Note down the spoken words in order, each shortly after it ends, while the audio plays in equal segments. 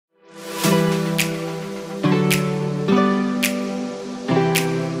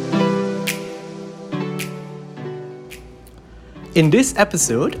In this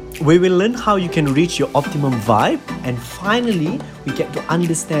episode, we will learn how you can reach your optimum vibe, and finally, we get to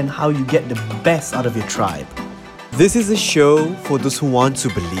understand how you get the best out of your tribe. This is a show for those who want to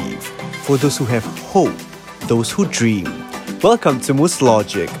believe, for those who have hope, those who dream. Welcome to Moose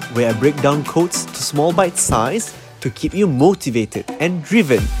Logic, where I break down quotes to small bite size to keep you motivated and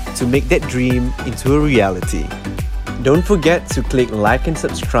driven to make that dream into a reality. Don't forget to click like and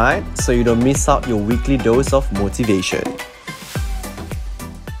subscribe so you don't miss out your weekly dose of motivation.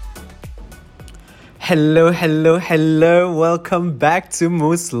 Hello. Welcome back to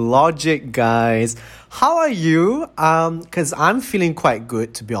Moose Logic, guys. How are you? Because I'm feeling quite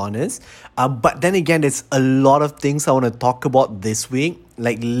good, to be honest. But then again, there's a lot of things I want to talk about this week,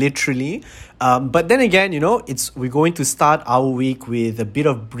 like literally. But then again, we're going to start our week with a bit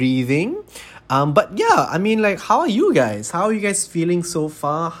of breathing. But yeah, how are you guys? How are you guys feeling so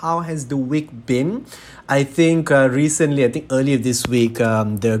far? How has the week been? I think earlier this week,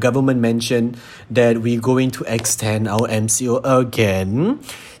 the government mentioned that we're going to extend our MCO again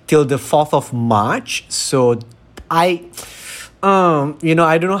till the 4th of March. So I don't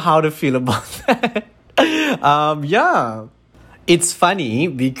know how to feel about that. Yeah. It's funny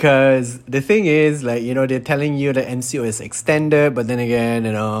because the thing is, they're telling you that MCO is extended, but then again,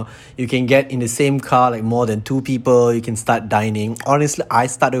 you can get in the same car, more than 2 people, you can start dining. Honestly, I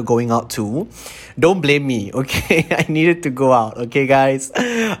started going out too. Don't blame me, okay? I needed to go out, okay, guys?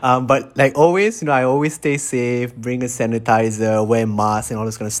 But like always, I always stay safe, bring a sanitizer, wear masks and all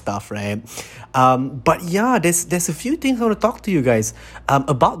this kind of stuff, right? But yeah, there's a few things I want to talk to you guys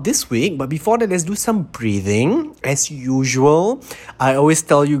about this week. But before that, let's do some breathing. As usual, I always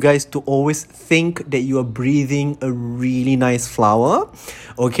tell you guys to always think that you are breathing a really nice flower.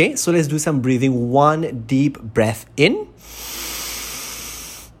 Okay, so let's do some breathing. 1 deep breath in.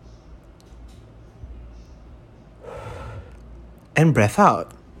 And breath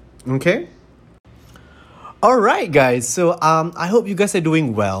out. Okay? Alright, guys. So I hope you guys are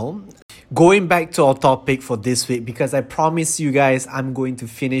doing well. Going back to our topic for this week, because I promise you guys I'm going to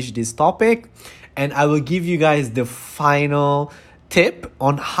finish this topic and I will give you guys the final tip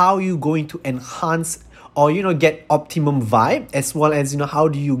on how you're going to enhance or get optimum vibe, as well as how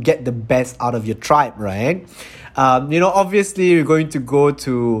do you get the best out of your tribe, right? Obviously we're going to go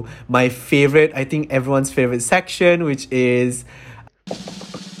to my favorite, I think everyone's favorite section, which is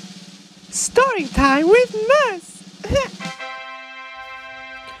story time with Mus.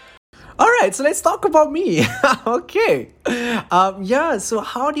 Alright, so let's talk about me. Okay. So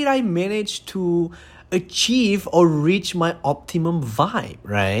how did I manage to achieve or reach my optimum vibe,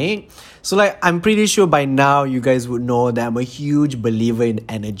 right? So I'm pretty sure by now you guys would know that I'm a huge believer in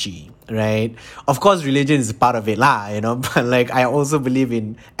energy, right? Of course, religion is part of it but I also believe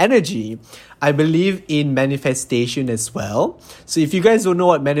in energy. I believe in manifestation as well. So if you guys don't know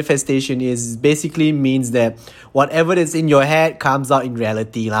what manifestation is, it basically means that whatever that's in your head comes out in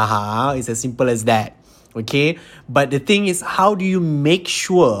reality. It's as simple as that. Okay? But the thing is, how do you make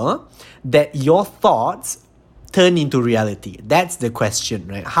sure that your thoughts turn into reality? That's the question,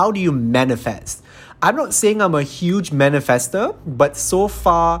 right? How do you manifest? I'm not saying I'm a huge manifester, but so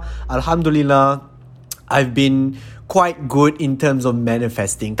far, Alhamdulillah, I've been quite good in terms of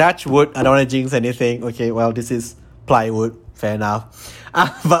manifesting. Touch wood, I don't want to jinx anything. Okay, well, this is plywood, fair enough.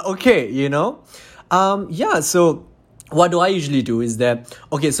 But okay, so what do I usually do is that,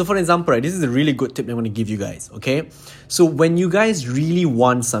 okay, so for example, right, this is a really good tip I'm going to give you guys, okay? So when you guys really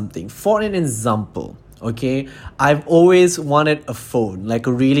want something, for an example, okay, I've always wanted a phone, like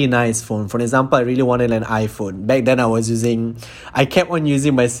a really nice phone. For example, I really wanted an iPhone. Back then I kept on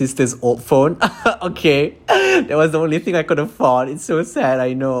using my sister's old phone. Okay, that was the only thing I could afford. It's so sad,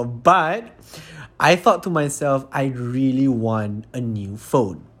 I know. But I thought to myself, I really want a new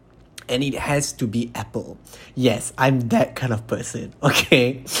phone. And it has to be Apple. Yes, I'm that kind of person,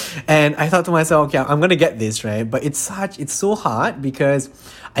 okay? And I thought to myself, okay, I'm gonna get this, right? But it's so hard because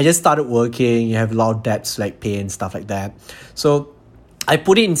I just started working, you have a lot of debts like pay and stuff like that. So I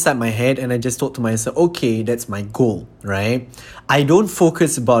put it inside my head and I just thought to myself, okay, that's my goal, right? I don't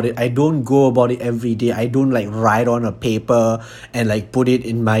focus about it. I don't go about it every day. I don't write on a paper and put it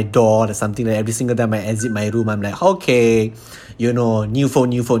in my door or something. Every single time I exit my room, I'm like, okay, new phone.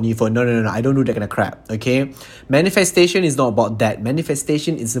 No. I don't do that kind of crap, okay? Manifestation is not about that.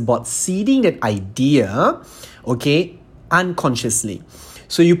 Manifestation is about seeding that idea, okay, unconsciously.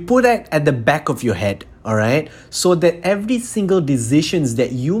 So you put that at the back of your head, all right? So that every single decisions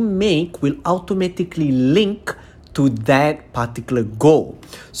that you make will automatically link to that particular goal.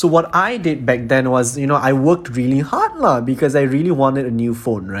 So what I did back then was, I worked really hard because I really wanted a new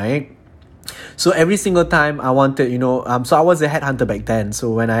phone, right? So every single time I wanted, so I was a headhunter back then.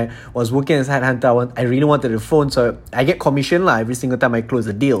 So when I was working as a headhunter, I really wanted a phone. So I get commission every single time I close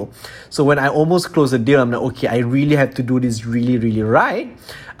a deal. So when I almost close a deal, I'm like, okay, I really have to do this really, really right.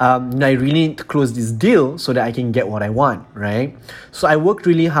 I really need to close this deal so that I can get what I want, right? So I worked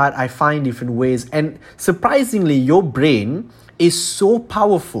really hard. I find different ways. And surprisingly, your brain is so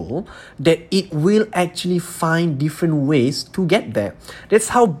powerful that it will actually find different ways to get there. That's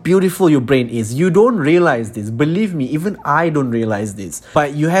how beautiful your brain is. You don't realize this. Believe me, even I don't realize this.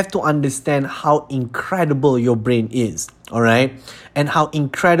 But you have to understand how incredible your brain is, all right? And how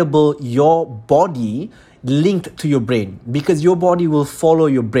incredible your body linked to your brain, because your body will follow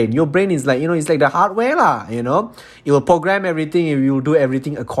your brain. Your brain is like, it's like the hardware it will program everything and you will do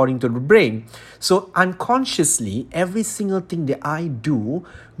everything according to the brain. So unconsciously, every single thing that I do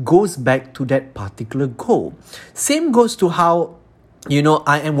goes back to that particular goal. Same goes to how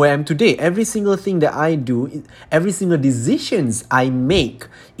I am where I am today. Every single thing that I do, every single decisions I make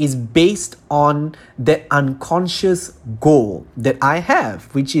is based on that unconscious goal that I have,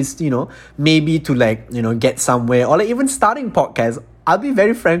 which is, maybe to get somewhere, or even starting podcasts. I'll be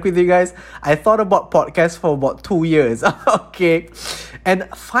very frank with you guys. I thought about podcasts for about 2 years. Okay. And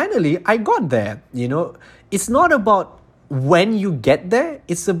finally, I got there. It's not about when you get there.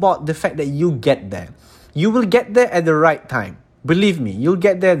 It's about the fact that you get there. You will get there at the right time. Believe me, you'll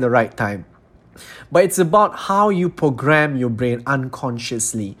get there at the right time. But it's about how you program your brain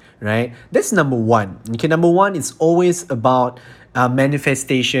unconsciously, right? That's number one. Okay, number one is always about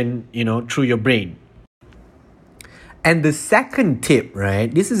manifestation, through your brain. And the second tip,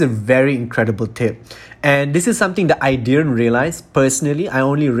 right? This is a very incredible tip. And this is something that I didn't realize personally. I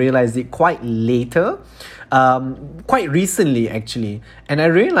only realized it quite later. Quite recently actually, and I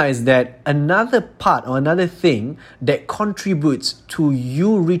realized that another part or another thing that contributes to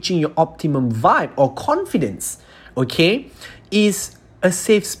you reaching your optimum vibe or confidence, okay, is a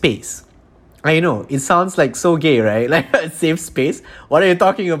safe space. I know, it sounds like so gay, right? Like a safe space. What are you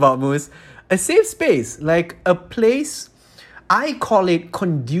talking about, Moose? A safe space, like a place, I call it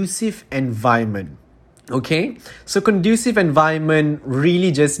conducive environment. Okay, so conducive environment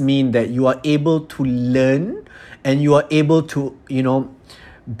really just mean that you are able to learn and you are able to,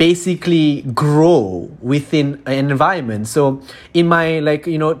 basically grow within an environment. So in my,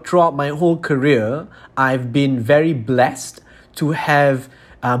 throughout my whole career, I've been very blessed to have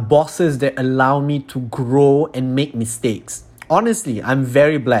bosses that allow me to grow and make mistakes. Honestly, I'm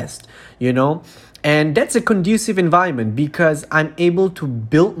very blessed, And that's a conducive environment because I'm able to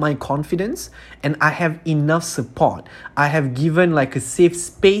build my confidence and I have enough support. I have given a safe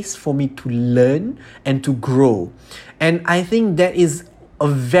space for me to learn and to grow. And I think that is a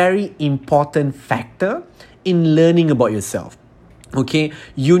very important factor in learning about yourself. Okay,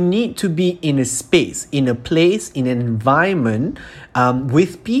 you need to be in a space, in a place, in an environment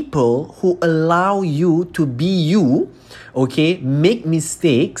with people who allow you to be you, okay, make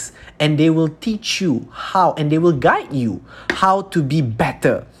mistakes, and they will teach you how, and they will guide you how to be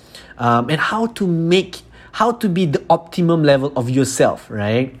better and how to be the optimum level of yourself,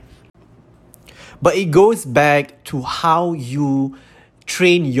 right? But it goes back to how you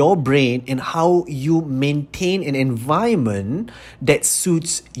train your brain and how you maintain an environment that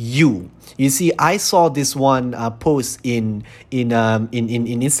suits you. You see, I saw this one post in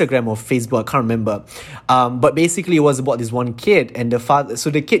Instagram or Facebook, I can't remember. But basically it was about this one kid and the father. So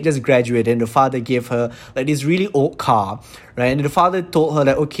the kid just graduated and the father gave her this really old car, right? And the father told her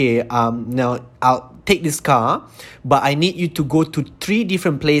that, okay, now I'll take this car, but I need you to go to 3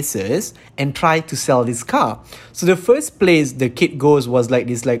 different places and try to sell this car. So the first place the kid goes was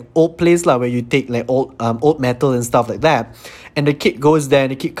this old place where you take old metal and stuff like that. And the kid goes there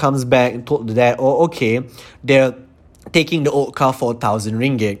and the kid comes back and told the dad, oh, okay, they're taking the old car for 1,000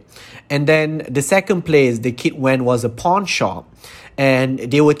 ringgit. And then the second place the kid went was a pawn shop. And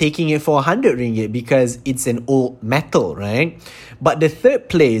they were taking it for 100 ringgit because it's an old metal, right? But the third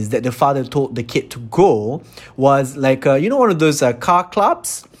place that the father told the kid to go was one of those car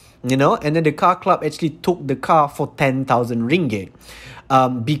clubs, and then the car club actually took the car for 10,000 ringgit.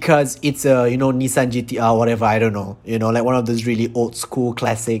 Because it's a, Nissan GTR, whatever, I don't know, one of those really old school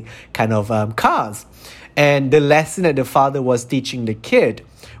classic kind of cars. And the lesson that the father was teaching the kid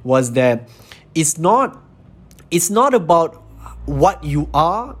was that it's not about what you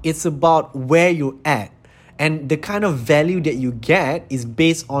are, it's about where you're at. And the kind of value that you get is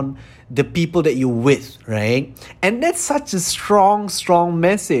based on the people that you're with, right? And that's such a strong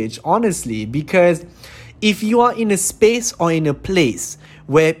message, honestly, because if you are in a space or in a place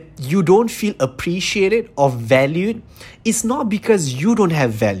where you don't feel appreciated or valued, it's not because you don't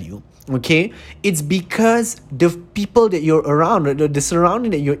have value. Okay, it's because the people that you're around, the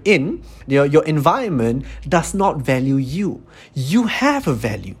surrounding that you're in, your environment does not value you. You have a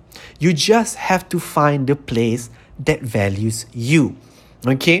value. You just have to find the place that values you.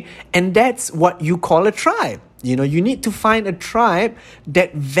 Okay, and that's what you call a tribe. You know, you need to find a tribe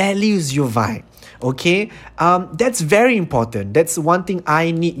that values your vibe. Okay, that's very important. That's one thing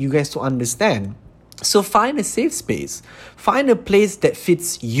I need you guys to understand. So find a safe space. Find a place that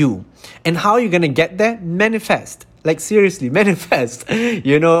fits you. And how are you going to get there? Manifest. Like seriously, manifest.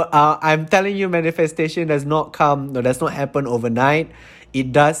 I'm telling you, manifestation does not happen overnight.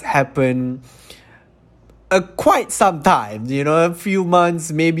 It does happen quite some time, a few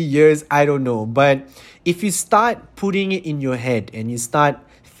months, maybe years, I don't know. But if you start putting it in your head and you start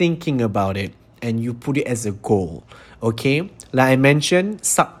thinking about it and you put it as a goal, okay? Like I mentioned,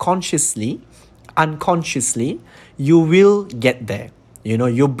 subconsciously, unconsciously, you will get there.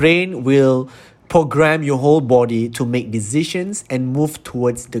 Your brain will program your whole body to make decisions and move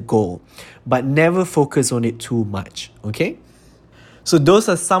towards the goal, but never focus on it too much. Okay, so those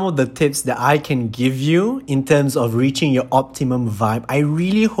are some of the tips that I can give you in terms of reaching your optimum vibe. I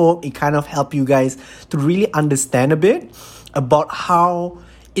really hope it kind of helped you guys to really understand a bit about how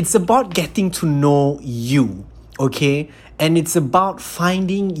it's about getting to know you. Okay, and it's about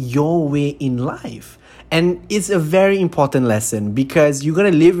finding your way in life. And it's a very important lesson because you're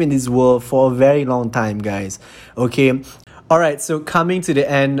going to live in this world for a very long time, guys. Okay. All right. So coming to the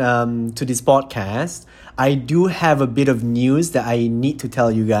end to this podcast, I do have a bit of news that I need to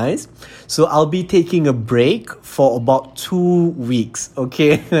tell you guys. So I'll be taking a break for about 2 weeks.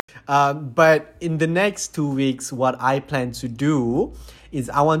 Okay. But in the next 2 weeks, what I plan to do is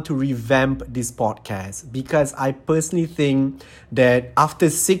I want to revamp this podcast because I personally think that after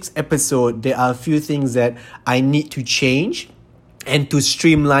 6 episodes, there are a few things that I need to change and to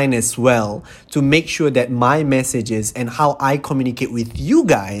streamline as well to make sure that my messages and how I communicate with you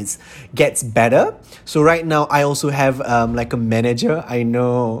guys gets better. So right now I also have like a manager. I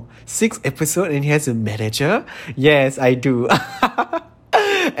know 6 episodes and he has a manager. Yes, I do.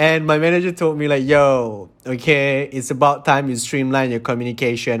 And my manager told me like, yo, okay, it's about time you streamline your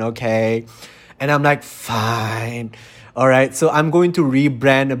communication, okay? And I'm like, fine. All right, so I'm going to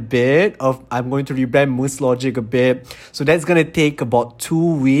rebrand Moose Logic a bit. So that's going to take about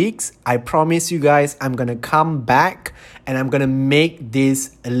 2 weeks. I promise you guys, I'm going to come back and I'm going to make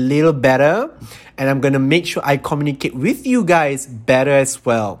this a little better. And I'm going to make sure I communicate with you guys better as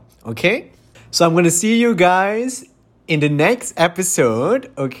well, okay? So I'm going to see you guys in the next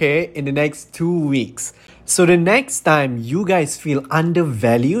episode, okay, in the next 2 weeks. So the next time you guys feel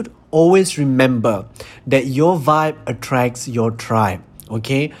undervalued, always remember that your vibe attracts your tribe,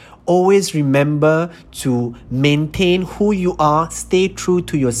 okay? Always remember to maintain who you are, stay true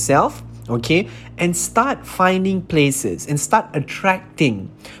to yourself, okay? And start finding places and start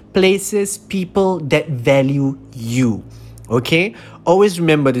attracting places, people that value you. Okay, always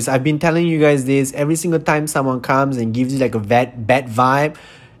remember this. I've been telling you guys this every single time someone comes and gives you like a bad vibe.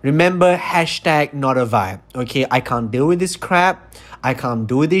 Remember, hashtag not a vibe. Okay, I can't deal with this crap. I can't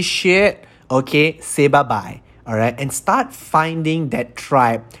do this shit. Okay, say bye-bye. All right, and start finding that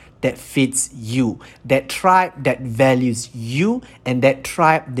tribe that fits you, that tribe that values you, and that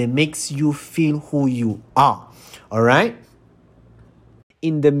tribe that makes you feel who you are. All right.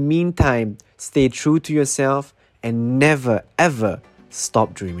 In the meantime, stay true to yourself and never ever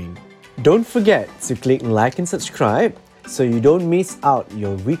stop dreaming. Don't forget to click like and subscribe so you don't miss out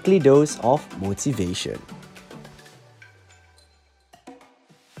your weekly dose of motivation.